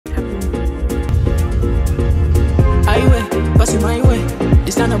cause in my way.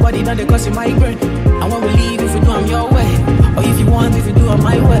 This kind of body that they cause in my brain. And when we leave, if we do, I'm your way. Or if you want, if you do, I'm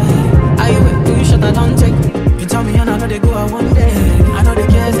my way. I wait, do you shut I don't take. You tell me, and I know they go out one day. I know they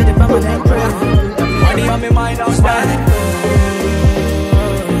care, say they permanent prayer. Money on me mind, I'm spine.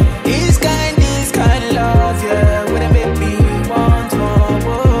 This kind of love, yeah. When they make me want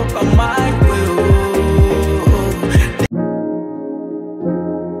more, on my way.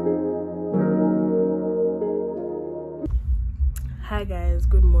 Hi guys,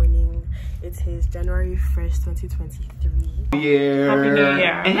 good morning. It is January 1st, 2023. Yeah. Happy New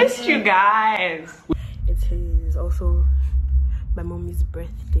Year. I missed you guys. It is also my mommy's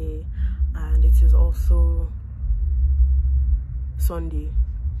birthday and it is also Sunday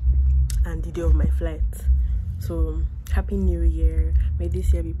and the day of my flight. So happy New Year. May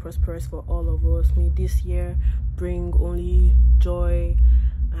this year be prosperous for all of us. May this year bring only joy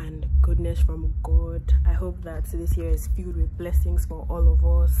and goodness from God. I hope that this year is filled with blessings for all of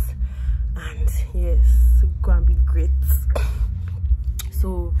us, and yes, go and be great.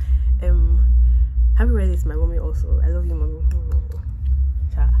 So happy birthday to my mommy also. I love you, mommy.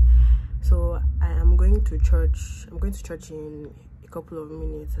 So I am going to church. I'm going to church in a couple of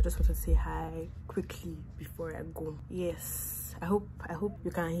minutes. I just want to say hi quickly before I go. Yes, I hope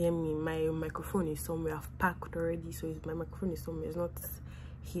you can hear me. My microphone is somewhere. I've packed already, so my microphone is somewhere. It's not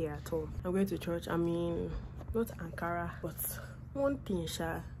here at all. I'm going to church. I mean, not Ankara, but one thing,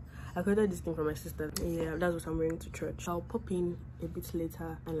 I got this thing from my sister. Yeah, that's what I'm wearing to church. I'll pop in a bit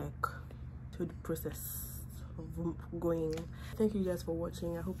later and like to the process of going. Thank you guys for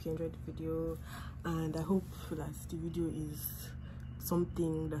watching. I hope you enjoyed the video, and I hope that the video is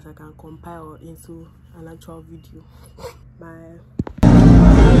something that I can compile into an actual video. Bye.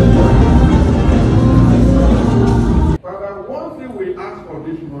 Father, one thing we ask for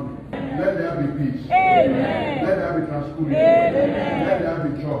this morning, let there be peace. Amen. Let there be tranquility. Amen. Let there be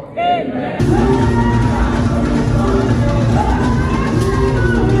joy. Amen.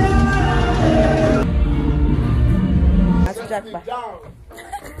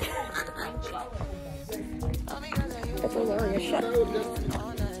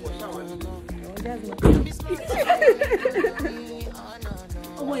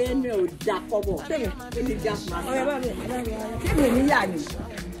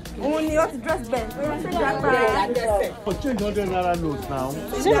 Only what to dress bend. Change 100 naira notes now.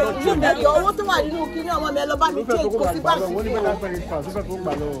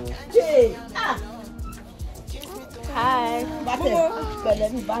 Hi.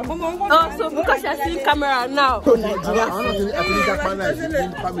 Oh, so because you're seeing camera now.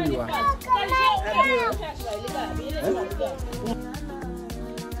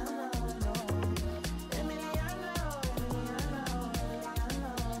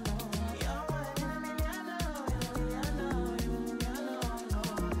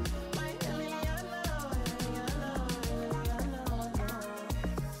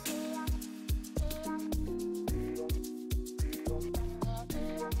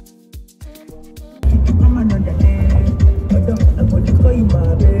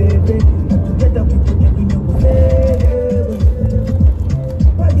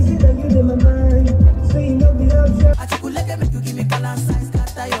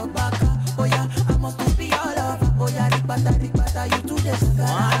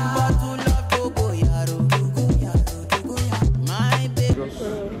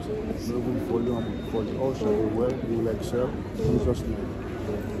 Also, well, you will excel. In Jesus'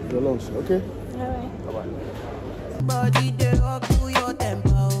 name. Your lungs, okay? Alright. Bye-bye. Body they up to your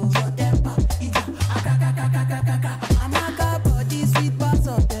tempo. Body sweet pass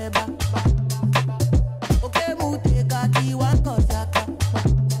of tempo. Okay,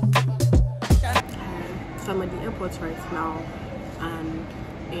 so I'm at the airport right now, and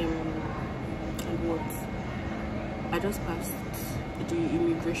what? I just passed the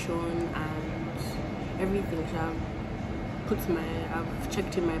immigration and everything. So I've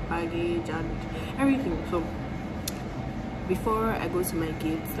checked in my baggage and everything. So before I go to my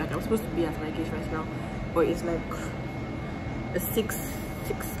gate, like I'm supposed to be at my gate right now, but it's like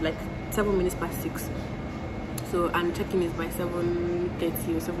like 7 minutes past 6. So I'm checking it by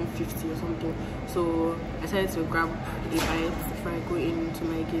 7:30 or 7:50 or something. So I decided to grab a bite before I go into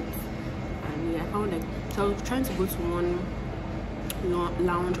my gate. And yeah, I found like, so I was trying to go to one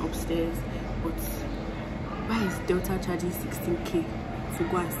lounge upstairs, but why is Delta charging 16k to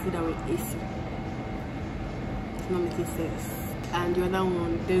go and sit down with AC? It's not making sense. And the other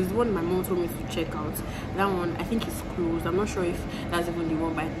one, there's one my mom told me to check out. That one I think is closed. I'm not sure if that's even the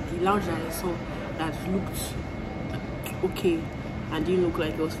one, but the lounge that I saw that looked okay and didn't look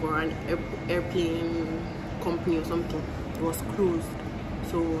like it was for an airplane company or something. was closed.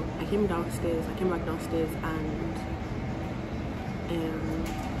 So I came back downstairs, and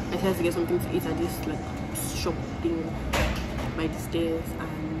I tried to get something to eat at this like shop thing by the stairs,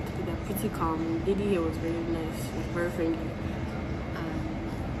 and they're pretty calm. The lady here was very nice, she was very friendly, and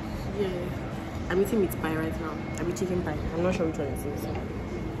yeah, I'm eating meat pie right now. I'm eating chicken pie. I'm not sure which one it is.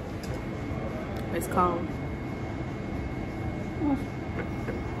 It's calm.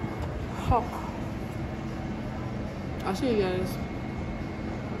 Hawk. I'll show you guys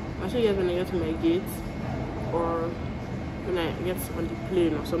when I get to my gate, or when I get on the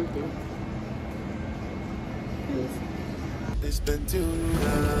plane or something. It's been too long.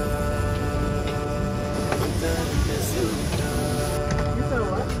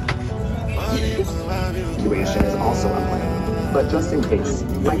 Situation is also unplanned, but just in case,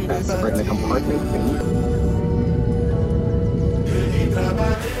 flight vests are in the compartment beneath.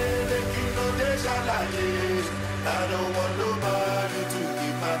 I don't want nobody to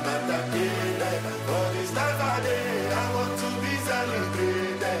keep my mind clear. For this time of day, I want to be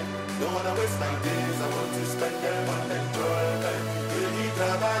celebrated. Don't wanna waste my days, I want to spend them on enjoyment.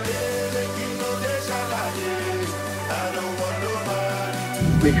 I don't want nobody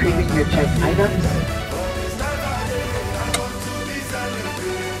to Retrieving your checked items. for this time of day, I want to be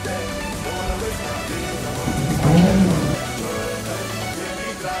celebrated. Don't wanna waste my days, I want to spend them on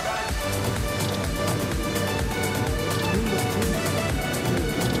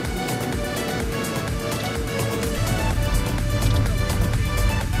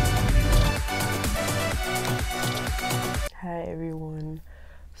Hi everyone,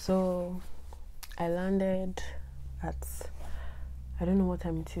 so I landed at, I don't know what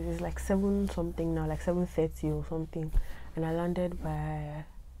time it is, it's like 7 something now, like 7:30 or something, and I landed by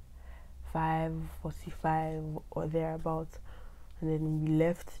 5:45 or thereabouts, and then we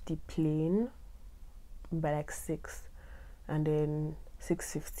left the plane by like 6, and then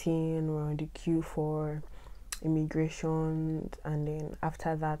 6:15 we're on the queue for immigration, and then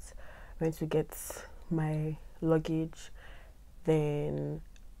after that went to get my luggage. Then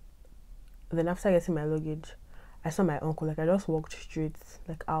after getting my luggage, I saw my uncle. Like, I just walked straight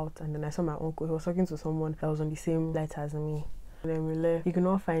like out, and then I saw my uncle. He was talking to someone that was on the same flight as me. And then we left. You could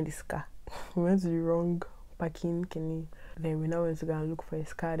not find his car. We went to the wrong parking, Kenny. Then we now went to go and look for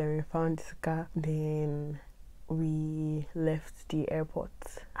his car. Then we found his car. Then we left the airport,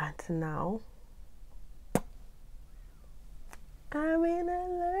 and now I'm in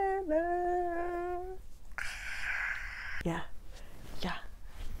Atlanta. Yeah.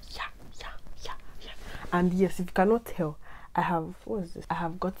 And yes, if you cannot tell, I have, what is this? I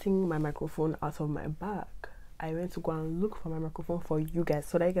have gotten my microphone out of my bag. I went to go and look for my microphone for you guys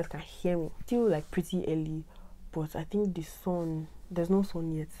so that you guys can hear me. Still like pretty early, but I think the sun, there's no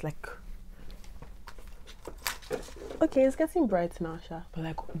sun yet. Like, okay, it's getting bright now, Sha. But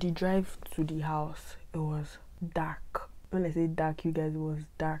like the drive to the house, it was dark. When I say dark, you guys, it was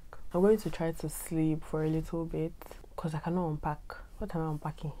dark. I'm going to try to sleep for a little bit because I cannot unpack. What am I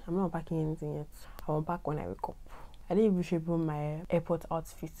unpacking? I'm not unpacking anything yet. I'll unpack when I wake up. I didn't even shape on my airport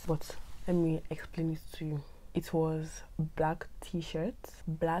outfit, but let me explain it to you. It was black t-shirts,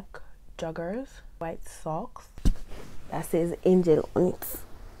 black joggers, white socks that says Angel on it.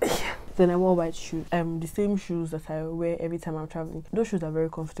 Then I wore white shoes. The same shoes that I wear every time I'm traveling. Those shoes are very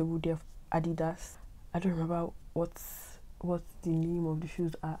comfortable. They're Adidas. I don't remember what the name of the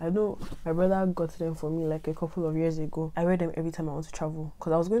shoes are. I know my brother got them for me like a couple of years ago. I wear them every time I want to travel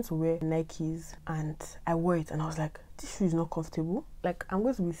because I was going to wear Nikes, and I wore it and I was like, this shoe is not comfortable. Like, I'm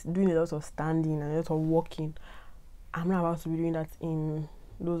going to be doing a lot of standing and a lot of walking. I'm not about to be doing that in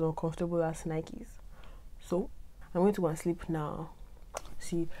those uncomfortable ass Nikes. So I'm going to go and sleep now.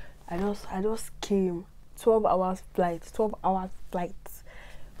 See, I just came 12 hours flight of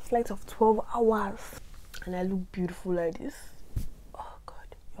 12 hours. And I look beautiful like this. Oh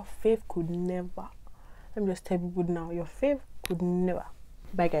God, your fave could never. Let me just tell people now, your fave could never.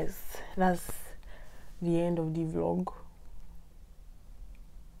 Bye guys, that's the end of the vlog.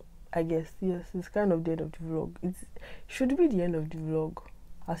 I guess, yes, it's kind of the end of the vlog. It should be the end of the vlog.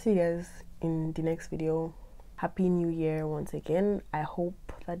 I'll see you guys in the next video. Happy New Year once again. I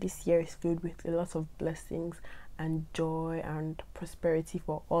hope that this year is filled with a lot of blessings and joy and prosperity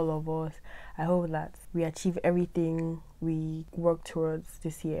for all of us. I hope that we achieve everything we work towards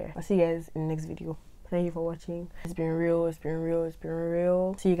this year. I'll see you guys in the next video. Thank you for watching. It's been real, it's been real, it's been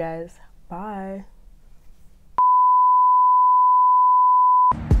real. See you guys. Bye.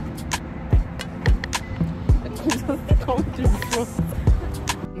 Just come to the front.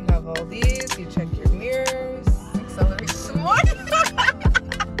 You have all these, you check your mirrors, accelerate some more.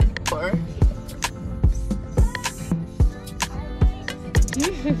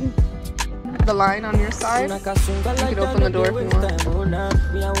 The line on your side. You can open the door if you want.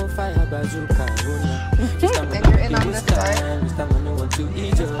 And you're in on this side. I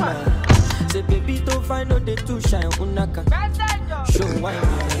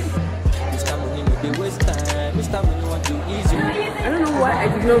don't know why I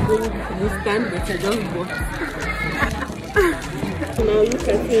did not bring this stand, but I just bought. Now look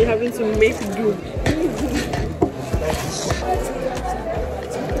at me having to make do.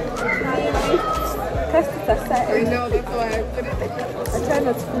 Test it aside. I know, that's why I put it. I try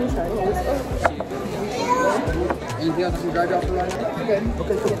not to finish her. Anything else you guys off the line? Good.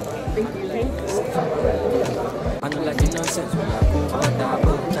 Okay, cool. Thank you.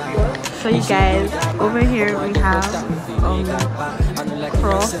 So you guys, over here we have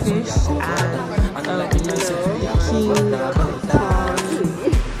crawfish and king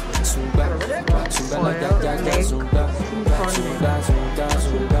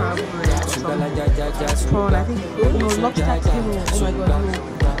prawn, I think, no, lobster tail. Oh my god, no.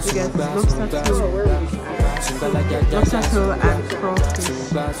 You guys, lobster tail. Lobster tail and crawfish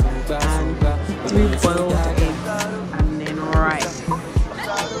and 3 boiled eggs and then rice.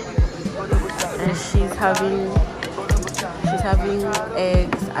 And she's having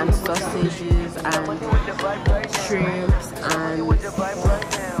eggs and sausages and shrimps and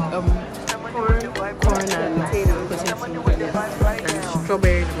corn and potatoes, yes, and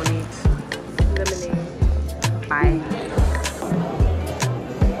strawberry lemonade. Bye.